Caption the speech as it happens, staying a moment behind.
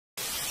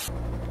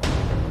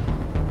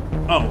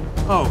Oh,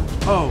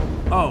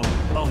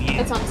 yeah.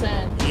 That's what I'm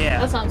saying. Yeah.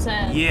 That's what I'm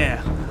saying.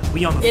 Yeah.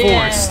 We on the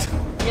forest.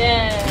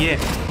 Yeah.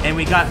 Yeah. And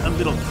we got a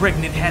little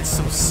pregnant, had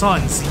some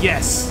sons.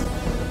 Yes.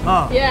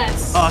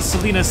 Yes.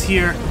 Selena's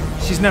here.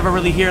 She's never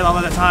really here all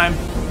of the time.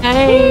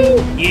 Hey.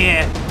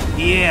 Yeah.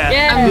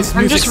 This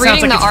I'm music just sounds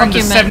reading like the it's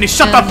argument. from the 70s.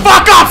 Shut the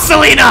fuck up,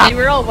 Selena!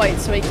 We're all white,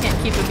 so we can't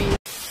keep a beat.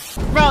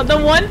 Bro, the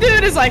one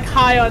dude is like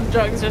high on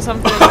drugs or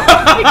something.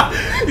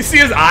 You see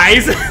his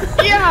eyes?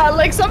 Yeah,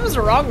 like something's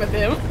wrong with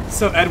him.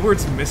 So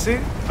Edward's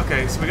missing?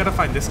 Okay, so we gotta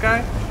find this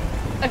guy.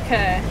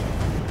 Okay.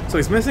 So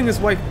he's missing his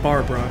wife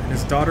Barbara and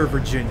his daughter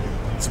Virginia.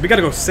 So we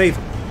gotta go save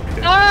them.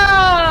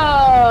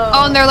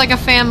 Oh, and they're like a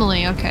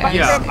family. Okay.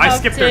 Yeah, I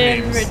skipped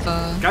their names.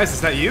 Uh, Guys,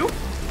 is that you?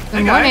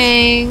 Good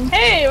morning.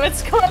 Hey,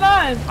 what's going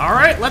on?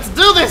 Alright, let's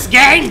do this,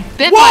 gang!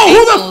 Bit Whoa, my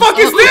who the ankles. fuck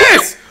is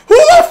this? Who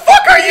the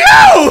fuck are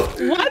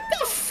you? What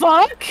the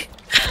fuck?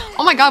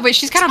 Oh my god, wait,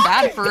 she's kind of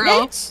bad for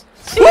real. Who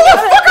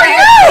the fuck are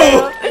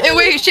you? Hey,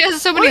 wait, she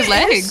has so many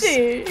legs.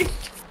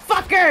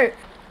 Fucker.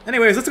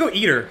 Anyways, let's go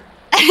eat her.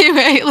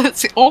 Anyway, let's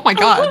see. Oh my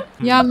god.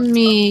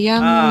 Yummy,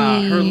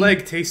 yummy. Her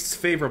leg tastes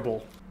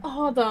favorable.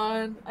 Hold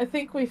on. I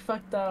think we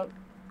fucked up.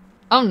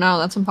 Oh no,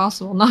 that's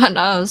impossible. Not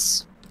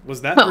us.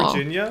 Was that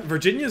Virginia?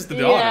 Virginia's the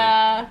daughter.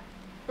 Yeah.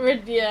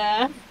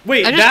 Yeah.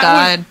 Wait, I just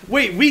died.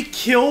 Wait, we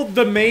killed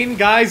the main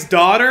guy's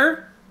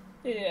daughter?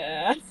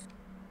 Yeah.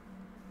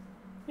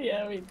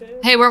 Yeah, we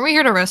did. Hey, weren't we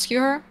here to rescue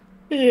her?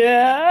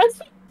 Yeah.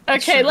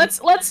 Okay, let's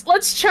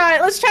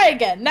try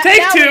again.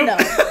 Take two. We know.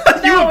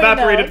 You Now we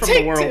evaporated know. from the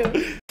Take world.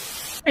 two.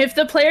 If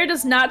the player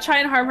does not try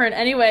and harm her in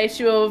any way,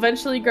 she will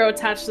eventually grow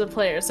attached to the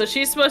player. So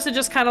she's supposed to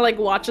just kind of like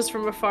watch us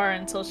from afar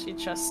until she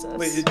trusts us.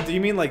 Wait, do you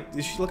mean like,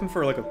 is she looking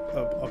for like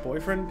a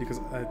boyfriend? Because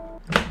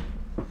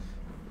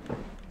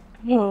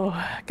Oh,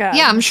 God.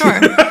 Yeah, I'm sure.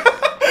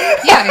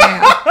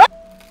 yeah.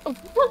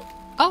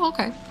 Oh,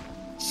 okay.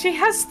 She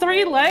has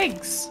 3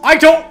 legs. I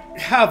don't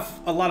have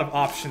a lot of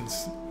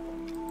options.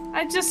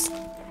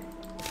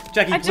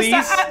 Jackie,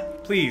 please?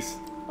 Please.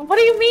 What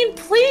do you mean,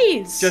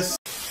 please? Just...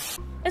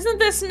 Isn't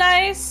this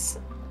nice?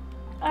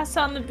 Us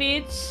on the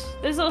beach.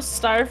 There's a little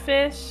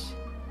starfish.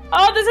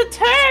 Oh, there's a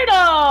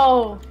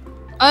turtle!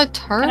 A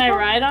turtle? Can I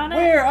ride on it?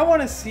 Where? I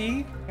want to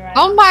see.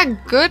 Oh my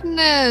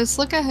goodness,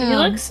 look at him. He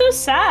looks so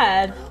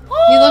sad.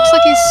 He looks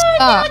like he's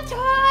stuck.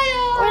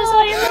 Where's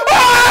all your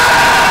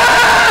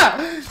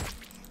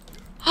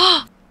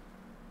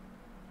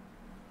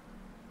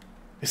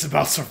It's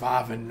about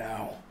surviving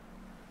now.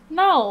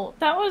 No,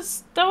 that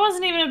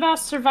wasn't even about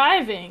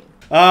surviving.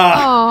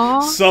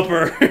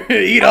 Supper.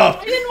 Eat up.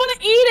 I didn't want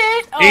to eat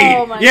it.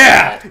 Oh my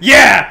god.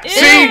 Yeah.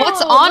 See? Ew,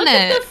 what's on look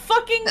it? At the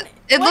fucking.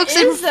 It what looks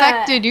is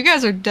infected. You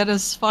guys are dead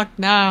as fuck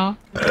now.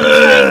 That?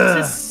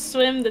 Trying to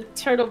swim the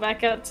turtle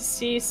back out to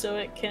sea so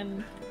it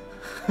can.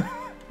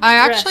 I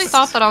actually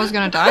thought that I was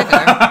gonna die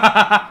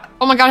there.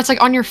 Oh my god, it's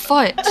like on your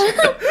foot. Ew.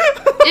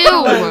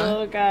 Come on,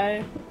 little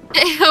guy.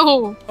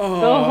 Ew.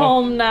 Go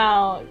home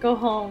now. Go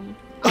home.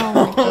 Oh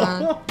my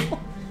god.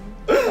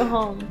 Go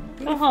home.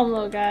 Go home,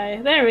 little guy.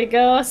 There we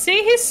go.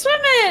 See, he's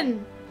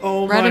swimming.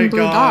 Oh Red my and blue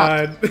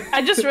god.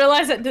 I just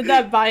realized it did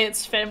that by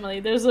its family.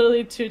 There's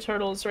literally 2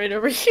 turtles right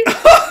over here.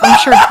 I'm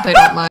sure they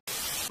don't mind.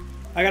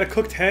 I got a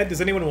cooked head.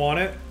 Does anyone want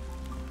it?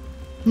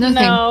 No,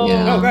 No. thank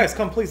you. No, guys,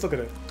 come please look at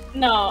it.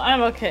 No,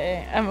 I'm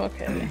okay. I'm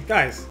okay.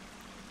 Guys.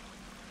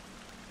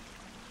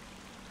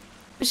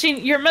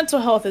 Machine, your mental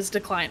health is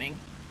declining.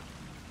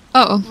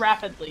 Oh,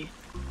 Rapidly.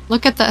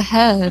 look at the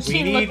head.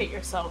 Machine, look at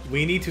yourself.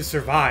 We need to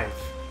survive.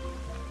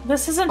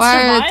 This isn't Why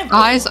are its survival.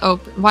 eyes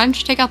open? Why didn't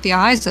you take out the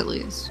eyes at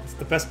least? It's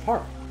the best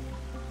part.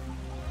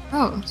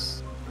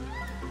 Gross.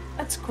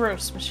 That's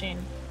gross, Machine.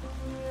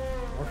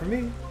 Or for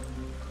me.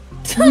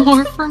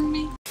 More from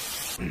me.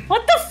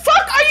 What the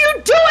fuck are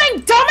you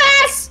doing,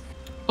 dumbass?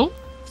 Oh.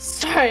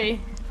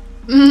 Sorry.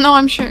 No,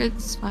 I'm sure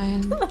it's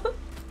fine.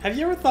 Have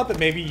you ever thought that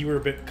maybe you were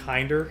a bit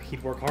kinder,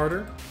 he'd work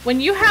harder?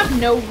 When you have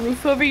no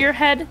roof over your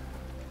head,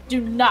 do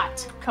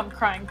not come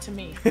crying to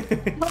me.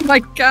 Oh my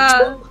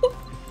god.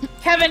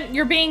 Kevin,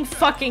 you're being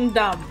fucking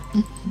dumb.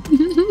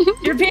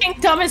 You're being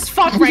dumb as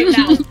fuck right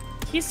now.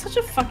 He's such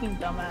a fucking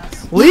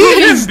dumbass. Leave What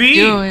him is be!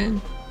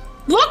 doing?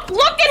 Look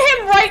at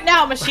him right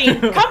now, Machine.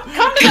 Come to the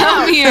Come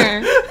house.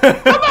 here.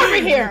 Come over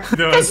here.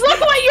 No. Cause look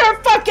what your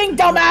fucking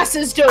dumbass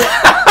is doing.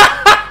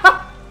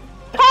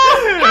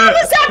 How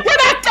is that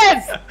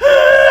productive?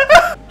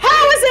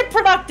 How is it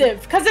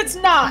productive? Cause it's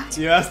not.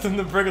 You asked him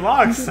to bring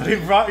logs, so he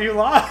brought you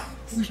logs.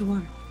 Where's your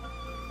water?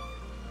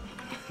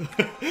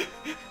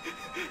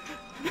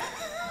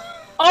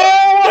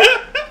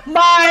 Oh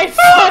my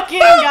fucking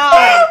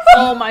god.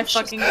 Oh my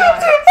fucking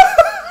god.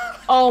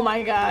 Oh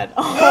my god.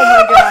 Oh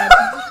my god.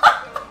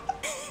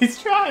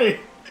 He's trying.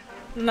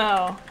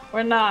 No,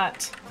 we're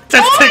not.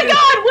 Just Oh my take it.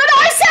 god, when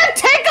I said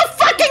take a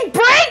fucking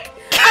break,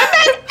 I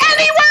meant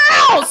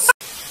anywhere else!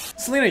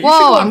 Selena, you Whoa, should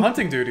go on I'm-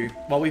 hunting duty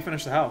while we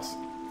finish the house.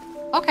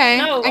 Okay,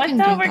 No, I I can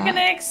thought do we're that.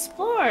 gonna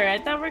explore. I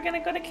thought we're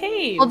gonna go to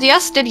cave. Well,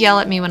 DS did yell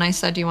at me when I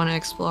said, "Do you want to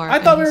explore?" I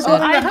thought and we he were said-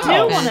 going I to the do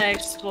house. want to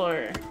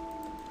explore.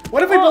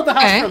 What if we built the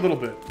house okay. for a little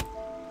bit?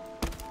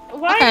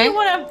 Why do Okay. you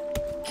want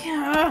to?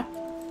 Yeah.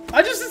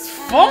 it's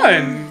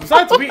fun.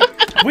 Besides,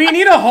 we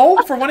need a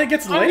home for when it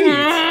gets late.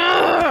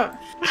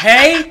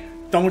 Hey,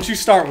 don't you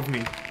start with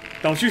me.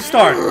 Don't you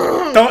start.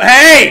 Don't.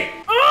 Hey.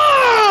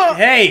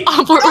 Hey.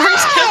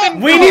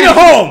 We need a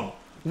home.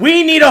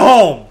 We need a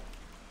home.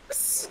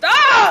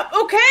 Stop.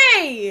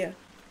 Okay.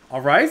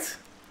 All right.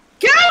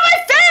 Get out of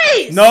my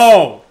face.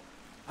 No.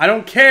 I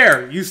don't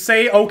care. You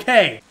say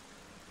okay.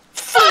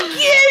 Fuck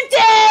you,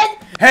 Dad.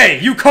 Hey,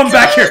 you come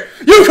back here.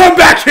 You come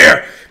back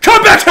here.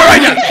 Come back here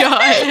right now.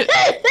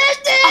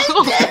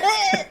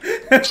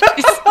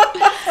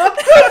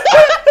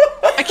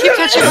 I keep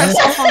catching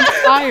myself on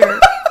fire.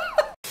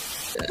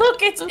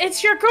 Look,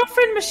 it's your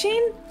girlfriend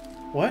machine.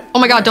 What? Oh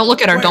my god, don't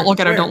look at her, don't look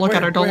at her, don't look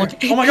at her, don't look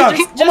at her. Oh my god,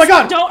 Just oh my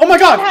god, don't, oh my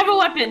god! Don't have a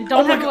weapon,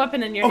 don't have a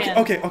weapon in your hand.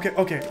 Okay.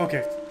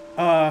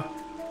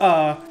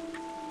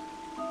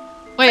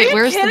 Wait,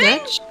 where's the kidding?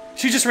 bitch?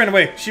 She just ran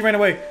away. She ran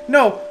away.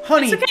 No,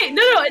 honey. It's okay,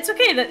 no, it's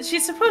okay, that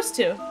she's supposed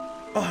to.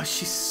 Oh,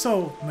 she's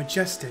so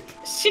majestic.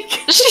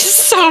 She's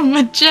so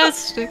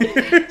majestic.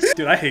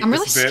 Dude, I hate I'm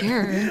this really bit.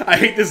 scared. I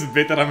hate this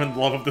bit that I'm in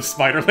love with the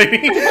spider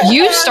lady.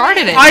 You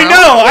started it, I bro.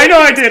 know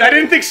I did. I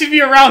didn't think she'd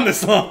be around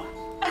this long.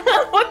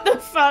 What the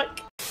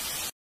fuck?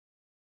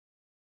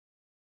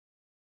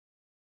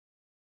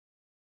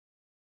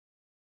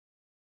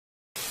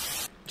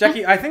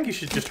 Jackie, I think you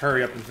should just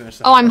hurry up and finish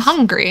that. Oh, I'm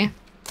hungry.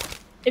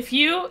 If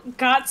you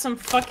got some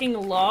fucking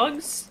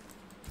logs,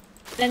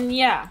 then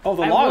yeah. Oh,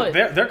 the I logs,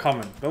 would. they're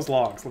coming. Those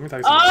logs. Let me tell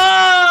you something.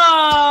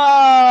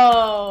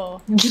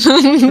 Oh!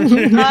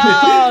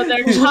 Oh,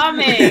 they're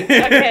coming.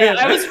 Okay,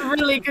 I was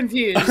really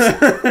confused.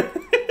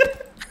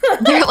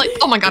 They're like,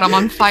 oh my god, I'm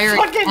on fire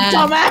Fucking again.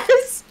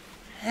 dumbass!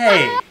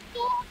 Hey,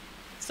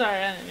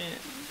 Sorry, I didn't mean it.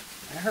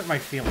 I hurt my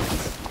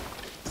feelings.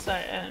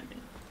 Sorry, I didn't mean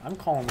it. I'm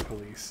calling the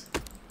police.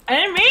 I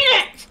didn't mean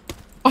it!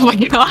 Oh my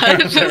god.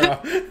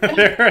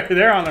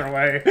 they're on their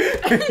way. No!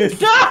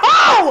 I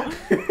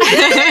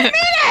didn't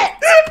mean it!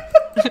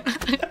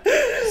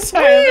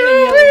 Sorry, I'm gonna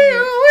yell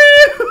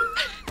at you.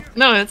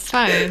 No, it's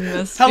fine.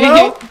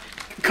 Hello?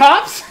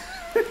 Cops?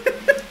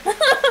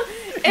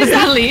 Is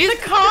that police? the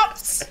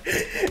cops?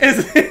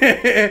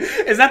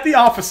 Is that the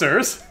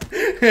officers?